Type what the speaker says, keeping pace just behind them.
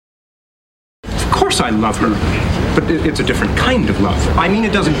course I love her. But it's a different kind of love. I mean,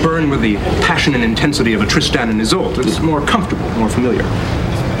 it doesn't burn with the passion and intensity of a Tristan and Isolde. It's more comfortable, more familiar.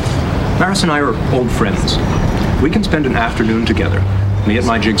 Maris and I are old friends. We can spend an afternoon together. Me at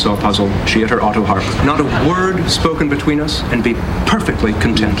my jigsaw puzzle, she at her auto harp. Not a word spoken between us, and be perfectly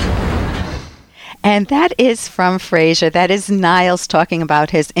content. And that is from Frasier. That is Niles talking about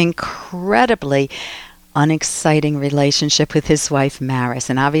his incredibly unexciting relationship with his wife, Maris.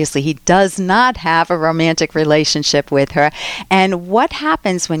 And obviously he does not have a romantic relationship with her. And what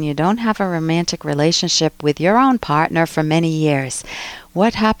happens when you don't have a romantic relationship with your own partner for many years?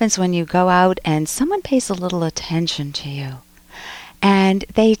 What happens when you go out and someone pays a little attention to you? And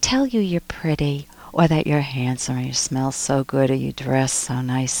they tell you you're pretty, or that you're handsome, or you smell so good, or you dress so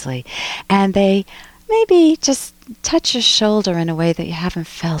nicely. And they maybe just touch your shoulder in a way that you haven't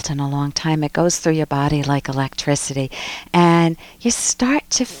felt in a long time. It goes through your body like electricity. And you start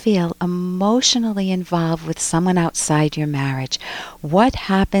to feel emotionally involved with someone outside your marriage. What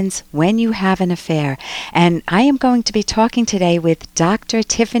happens when you have an affair? And I am going to be talking today with Dr.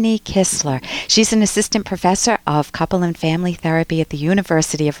 Tiffany Kisler. She's an assistant professor of couple and family therapy at the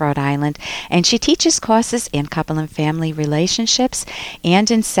University of Rhode Island, and she teaches courses in couple and family relationships and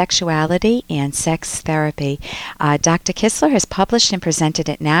in sexuality and sex therapy. Dr. Kisler has published and presented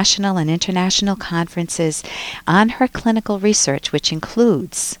at national and international conferences on her clinical research, which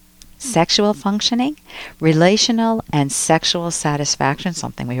includes sexual functioning, relational and sexual satisfaction,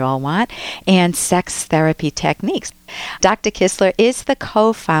 something we all want, and sex therapy techniques. Dr. Kisler is the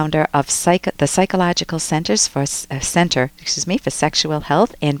co-founder of the Psychological Center for Sexual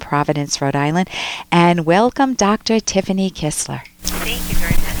Health in Providence, Rhode Island. And welcome, Dr. Tiffany Kisler. Thank you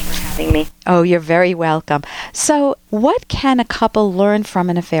very much for having me. Oh, you're very welcome. So, what can a couple learn from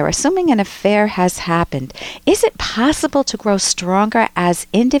an affair? Assuming an affair has happened, is it possible to grow stronger as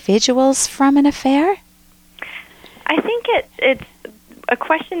individuals from an affair? I think it's a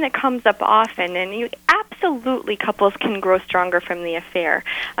question that comes up often, and absolutely couples can grow stronger from the affair.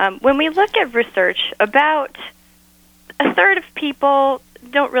 When we look at research, about a third of people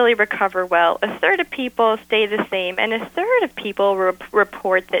don't really recover well. A third of people stay the same, and a third of people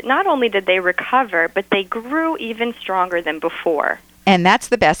report that not only did they recover, but they grew even stronger than before. And that's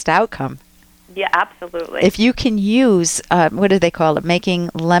the best outcome. Yeah, absolutely. If you can use, what do they call it,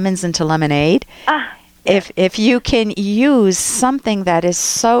 making lemons into lemonade? If you can use something that is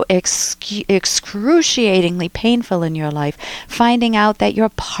so excruciatingly painful in your life, finding out that your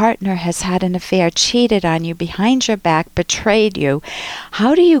partner has had an affair, cheated on you, behind your back, betrayed you,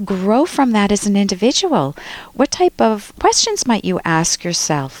 how do you grow from that as an individual? What type of questions might you ask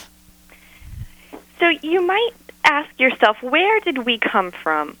yourself? So you might ask yourself, where did we come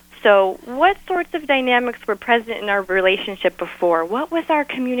from? So what sorts of dynamics were present in our relationship before? What was our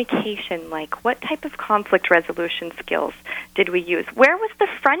communication like? What type of conflict resolution skills did we use? Where was the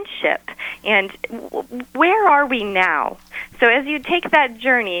friendship? And where are we now? So as you take that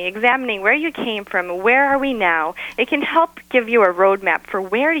journey, examining where you came from, where are we now, it can help give you a roadmap for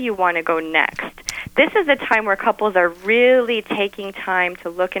where do you want to go next. This is a time where couples are really taking time to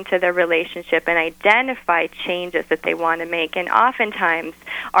look into their relationship and identify changes that they want to make, and oftentimes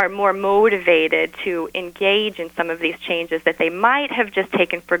are more motivated to engage in some of these changes that they might have just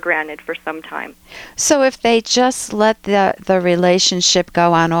taken for granted for some time. So if they just let the relationship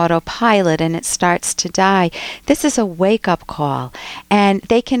go on autopilot and it starts to die, this is a wake-up call. And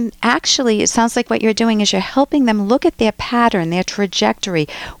they can actually, it sounds like what you're doing is you're helping them look at their pattern, their trajectory.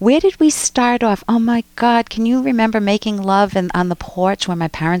 Where did we start off? Oh my God, can you remember making love on the porch when my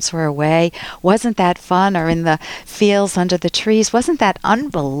parents were away? Wasn't that fun? Or in the fields under the trees? Wasn't that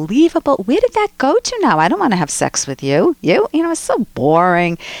unbelievable? Where did that go to now? I don't want to have sex with you. You know, it's so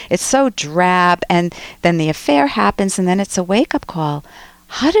boring. It's so drab. And then the affair happens, and then it's a wake-up call.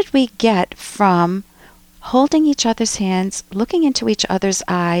 How did we get from holding each other's hands, looking into each other's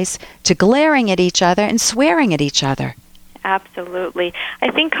eyes, to glaring at each other and swearing at each other? Absolutely. I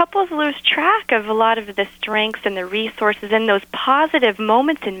think couples lose track of a lot of the strengths and the resources and those positive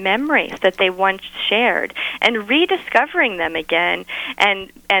moments and memories that they once shared, and rediscovering them again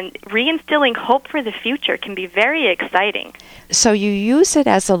and reinstilling hope for the future can be very exciting. So you use it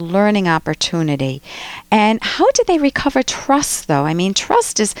as a learning opportunity. And how do they recover trust, though? I mean,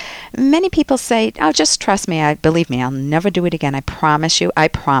 trust is, many people say, oh, just trust me. Believe me, I'll never do it again. I promise you. I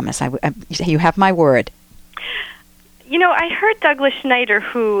promise. You have my word. You know, I heard Douglas Schneider,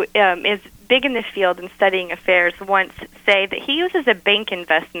 who is big in the field and studying affairs once say that he uses a bank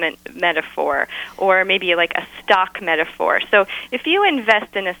investment metaphor, or maybe like a stock metaphor. So if you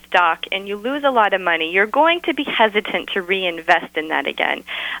invest in a stock and you lose a lot of money, you're going to be hesitant to reinvest in that again.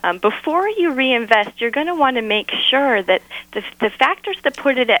 Before you reinvest, you're going to want to make sure that the factors that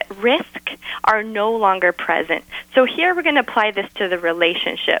put it at risk are no longer present. So here we're going to apply this to the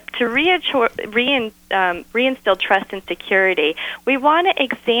relationship. To reinstill trust and security, we want to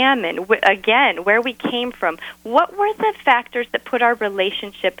examine, again, where we came from. What were the factors that put our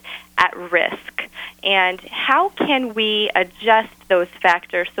relationship at risk? And how can we adjust those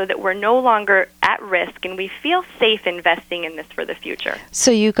factors so that we're no longer at risk and we feel safe investing in this for the future?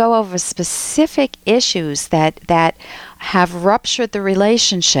 So you go over specific issues that have ruptured the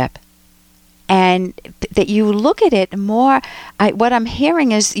relationship, and that you look at it more. What I'm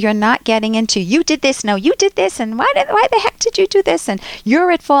hearing is you're not getting into, you did this, no, you did this, and why the heck did you do this, and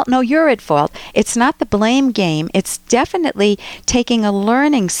you're at fault, no, you're at fault. It's not the blame game. It's definitely taking a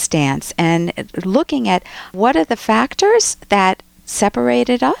learning stance and looking at what are the factors that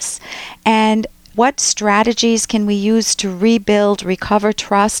separated us, and what strategies can we use to rebuild, recover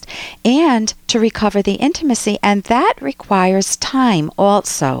trust, and to recover the intimacy. And that requires time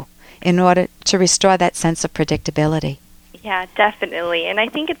also, in order to restore that sense of predictability. Yeah, definitely. And I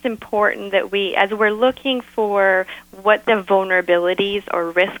think it's important that we, as we're looking for what the vulnerabilities or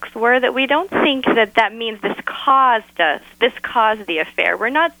risks were, that we don't think that means this caused the affair. We're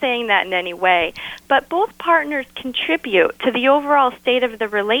not saying that in any way. But both partners contribute to the overall state of the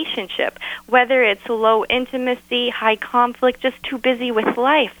relationship, whether it's low intimacy, high conflict, just too busy with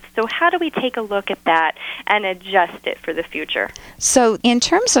life. So how do we take a look at that and adjust it for the future? So in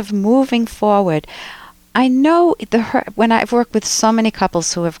terms of moving forward, I know when I've worked with so many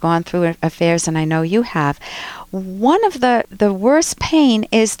couples who have gone through affairs, and I know you have, one of the worst pain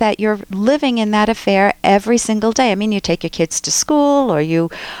is that you're living in that affair every single day. I mean, you take your kids to school, or you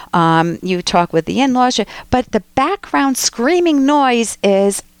talk with the in-laws, but the background screaming noise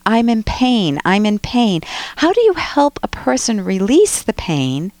is, I'm in pain, I'm in pain. How do you help a person release the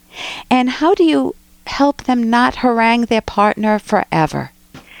pain, and how do you help them not harangue their partner forever?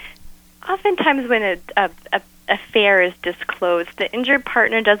 Oftentimes when a affair is disclosed, the injured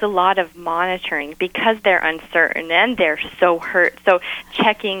partner does a lot of monitoring because they're uncertain and they're so hurt. So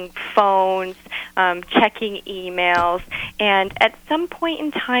checking phones, checking emails, and at some point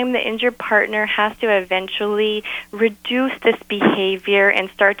in time, the injured partner has to eventually reduce this behavior and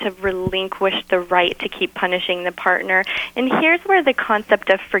start to relinquish the right to keep punishing the partner. And here's where the concept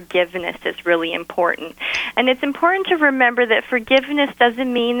of forgiveness is really important. And it's important to remember that forgiveness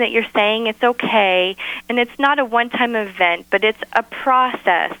doesn't mean that you're saying it's okay, and it's not a one-time event, but it's a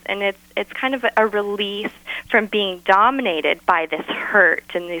process, and it's kind of a release from being dominated by this hurt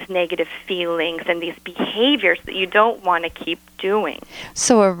and these negative feelings and these behaviors that you don't want to keep doing.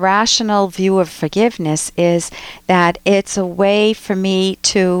 So a rational view of forgiveness is that it's a way for me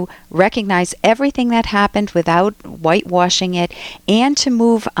to recognize everything that happened without whitewashing it, and to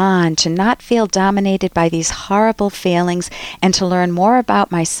move on, to not feel dominated by these horrible feelings, and to learn more about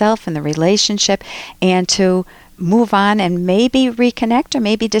myself and the relationship, and to move on and maybe reconnect, or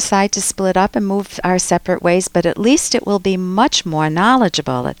maybe decide to split up and move our separate ways, but at least it will be much more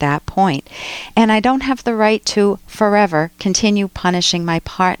knowledgeable at that point. And I don't have the right to forever continue punishing my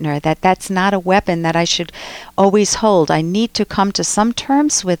partner. That's not a weapon that I should always hold. I need to come to some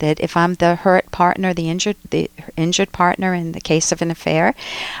terms with it if I'm the hurt partner, the injured partner in the case of an affair.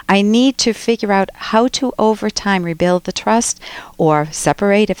 I need to figure out how to over time rebuild the trust, or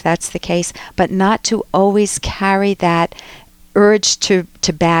separate if that's the case, but not to always carry that urge to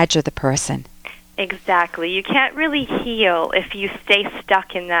badger the person. Exactly. You can't really heal if you stay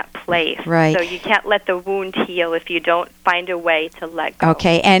stuck in that place. Right. So you can't let the wound heal if you don't find a way to let go.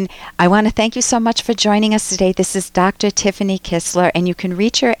 Okay, and I want to thank you so much for joining us today. This is Dr. Tiffany Kisler, and you can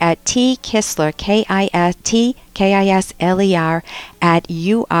reach her at tkisler, KISLER, at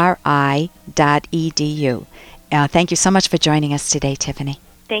uri.edu. Thank you so much for joining us today, Tiffany.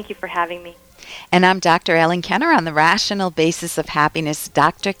 Thank you for having me. And I'm Dr. Ellen Kenner on the Rational Basis of Happiness,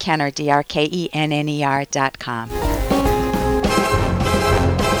 Dr. Kenner, DrKenner.com.